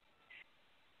you,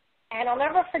 and I'll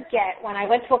never forget when I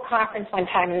went to a conference one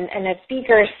time and the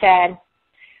speaker said,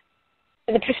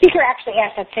 the speaker actually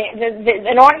asked that same,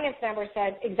 an audience member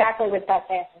said exactly what Beth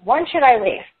asked, when should I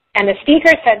leave? And the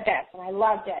speaker said this, and I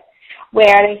loved it,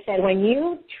 where they said, when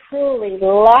you truly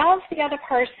love the other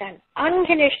person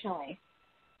unconditionally,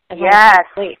 yes,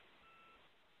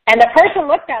 And the person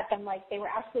looked at them like they were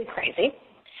absolutely crazy.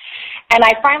 And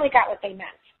I finally got what they meant.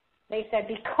 They said,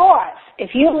 because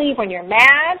if you leave when you're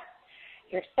mad,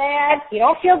 you're sad, you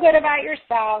don't feel good about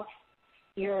yourself,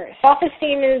 your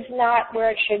self-esteem is not where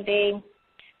it should be,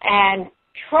 and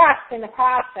trust in the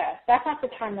process, that's not the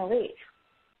time to leave.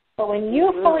 But when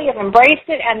you fully have embraced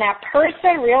it and that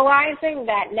person realizing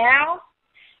that now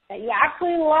that you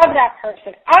absolutely love that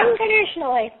person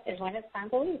unconditionally is when it's time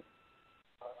to leave.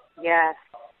 Yes.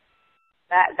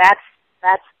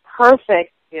 That's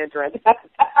perfect, Deirdre.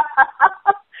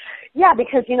 Yeah,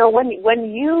 because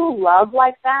when you love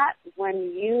like that,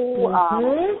 when you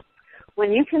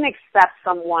can accept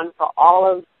someone for all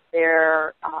of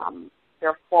their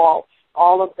faults,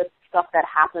 all of the stuff that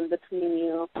happened between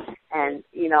you, and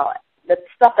the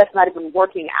stuff that's not even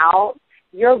working out,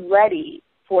 you're ready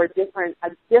for a different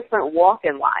walk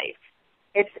in life.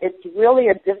 It's really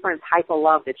a different type of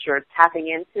love that you're tapping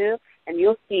into, and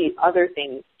you'll see other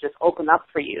things just open up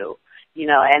for you,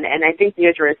 and I think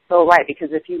Deirdre is so right,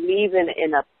 because if you leave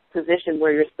in a position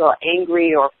where you're still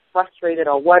angry or frustrated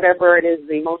or whatever it is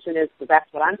the emotion is, because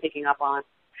that's what I'm picking up on,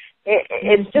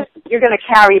 it's just, you're going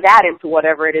to carry that into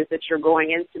whatever it is that you're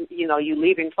going into, you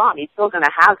leaving from. You're still going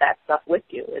to have that stuff with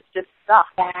you. It's just stuff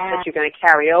that you're going to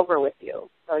carry over with you.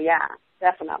 So, yeah,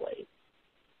 definitely.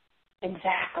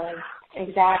 Exactly.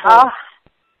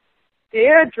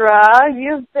 Deirdre,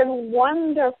 you've been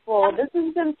wonderful. This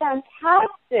has been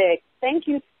fantastic. Thank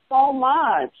you so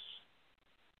much.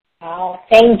 Oh,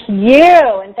 thank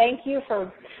you. And thank you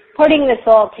for putting this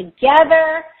all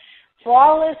together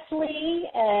flawlessly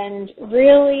and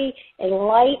really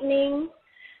enlightening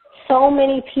so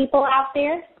many people out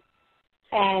there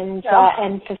and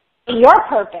fulfilling your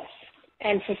purpose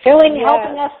and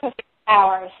helping us fulfill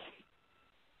ours.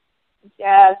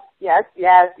 Yes.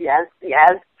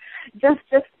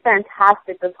 Just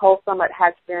fantastic. This whole summit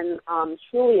has been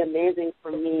truly amazing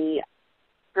for me.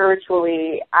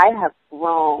 Spiritually, I have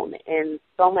grown in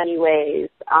so many ways,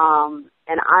 and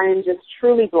I'm just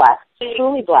truly blessed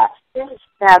to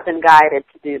have been guided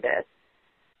to do this.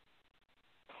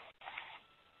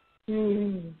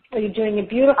 Well, you're doing a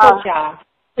beautiful job.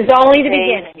 It's only the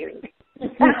beginning.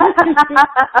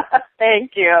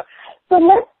 Thank you. So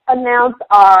let's announce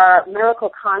our Miracle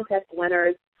Contest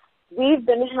winners. We've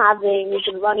been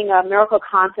running a Miracle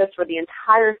Contest for the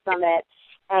entire summit,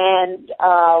 and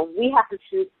we have to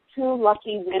choose 2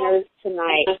 lucky winners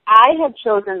tonight. I have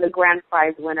chosen the grand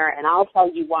prize winner, and I'll tell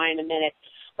you why in a minute.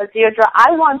 But Deirdre,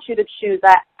 I want you to choose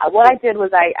that. What I did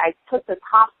was I took the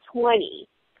top 20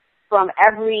 from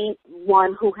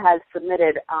everyone who has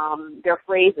submitted their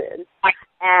phrases,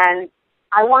 and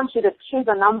I want you to choose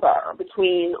a number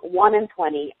between 1 and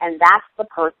 20, and that's the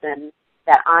person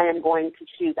that I am going to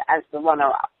choose as the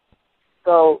runner-up.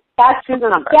 So that's choose a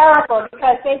number. Terrible,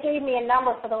 because they gave me a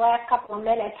number for the last couple of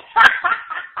minutes.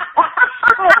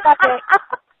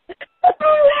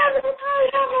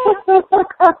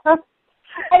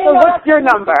 So what's your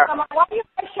number? Why are you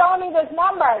showing me this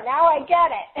number? Now I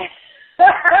get it.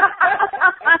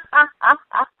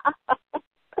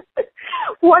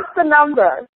 What's the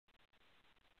number?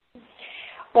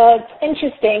 Well, it's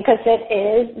interesting because it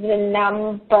is the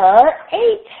number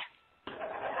 8.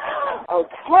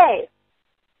 Okay.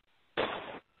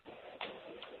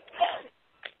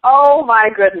 Oh, my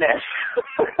goodness.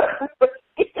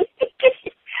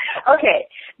 Okay.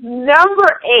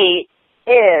 Number 8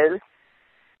 is,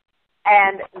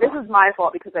 and this is my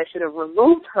fault because I should have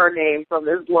removed her name from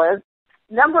this list.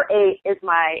 Number 8 is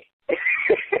my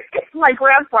my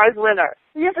grand prize winner.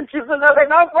 You have to choose another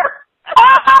number.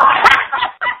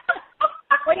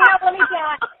 Well, let me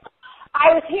tell you.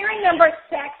 I was hearing number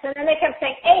 6, and then they kept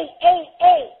saying 8.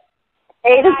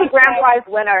 8 is the grand prize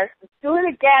winner. Do it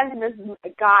again, Ms.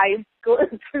 Guys.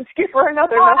 Give her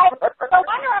another number. No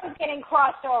wonder I was getting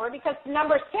crossed over, because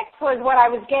number 6 was what I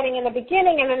was getting in the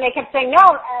beginning, and then they kept saying, no,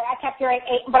 I kept hearing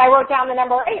 8, but I wrote down the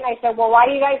number 8, and I said, well, why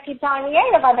do you guys keep telling me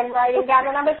 8 if I've been writing down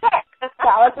the number 6?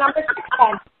 Well, it's number 6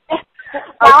 then.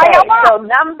 Okay, so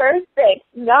number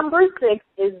 6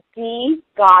 is D.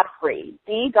 Godfrey.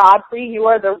 D. Godfrey, you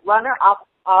are the runner-up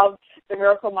of the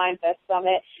Miracle Mindset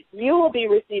Summit. You will be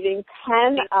receiving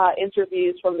 10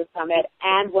 interviews from the summit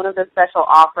and one of the special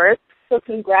offers. So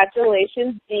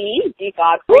congratulations, D.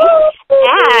 Godfrey.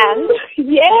 And,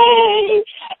 yay!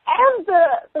 And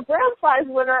the grand prize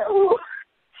winner, who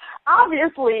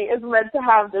obviously is meant to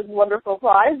have this wonderful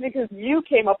prize because you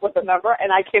came up with the number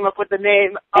and I came up with the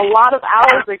name a lot of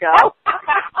hours ago.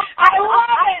 I love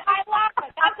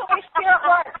it. That's the way spirit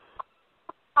works.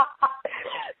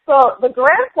 So the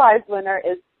grand prize winner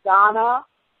is Donna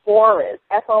Forrest,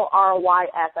 Forys,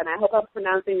 and I hope I'm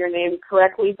pronouncing your name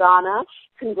correctly, Donna.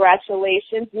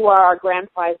 Congratulations. You are our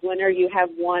grand prize winner. You have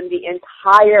won the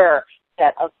entire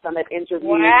set of Summit interviews.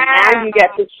 Wow. And you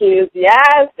get to choose,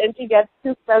 yes, and you get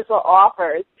 2 special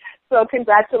offers. So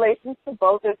congratulations to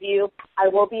both of you. I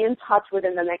will be in touch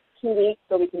within the next 2 weeks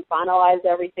so we can finalize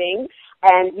everything.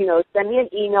 And, send me an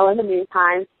email in the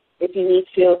meantime if you need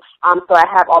to. So I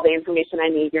have all the information I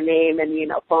need, your name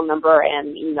and, phone number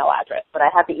and email address. But I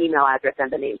have the email address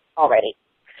and the name already.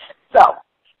 So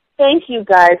thank you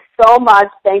guys so much.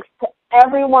 Thanks to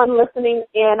everyone listening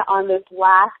in on this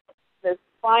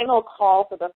final call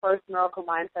for the first Miracle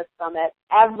Mindset Summit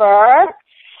ever.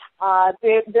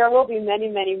 There will be many,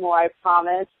 many more, I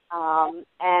promise.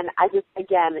 And I just,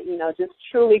 again, just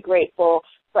truly grateful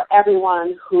for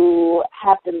everyone who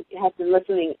has been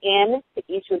listening in to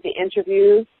each of the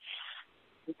interviews.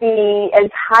 The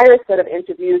entire set of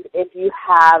interviews, if you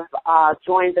have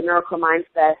joined the Miracle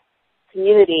Mindset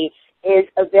community, is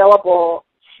available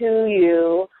to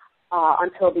you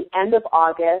until the end of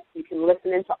August. You can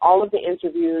listen into all of the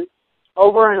interviews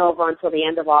over and over until the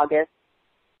end of August.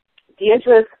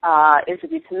 Deidre's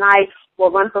interview tonight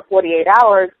will run for 48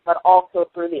 hours, but also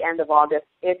through the end of August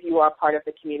if you are part of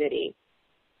the community.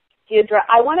 Deidre,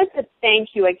 I wanted to thank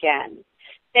you again.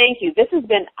 Thank you.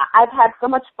 I've had so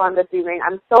much fun this evening.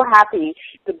 I'm so happy.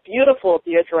 The beautiful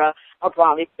Deidre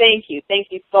Abrami. Thank you. Thank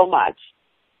you so much.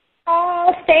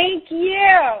 Oh, thank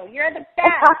you. You're the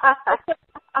best.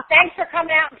 Thanks for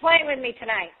coming out and playing with me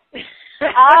tonight.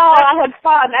 Oh, I had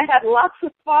fun. I had lots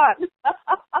of fun.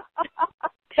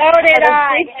 So did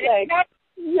I.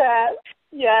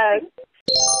 Yes.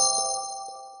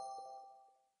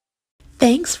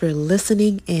 Thanks for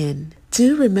listening in.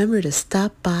 Do remember to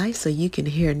stop by so you can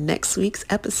hear next week's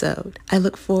episode. I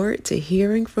look forward to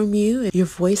hearing from you, your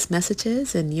voice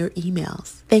messages, and your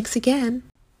emails. Thanks again.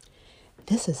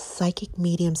 This is Psychic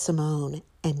Medium Simone,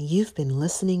 and you've been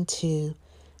listening to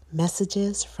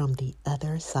Messages from the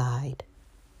Other Side.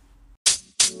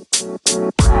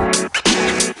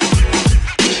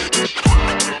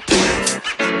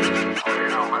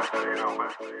 You know,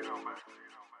 man.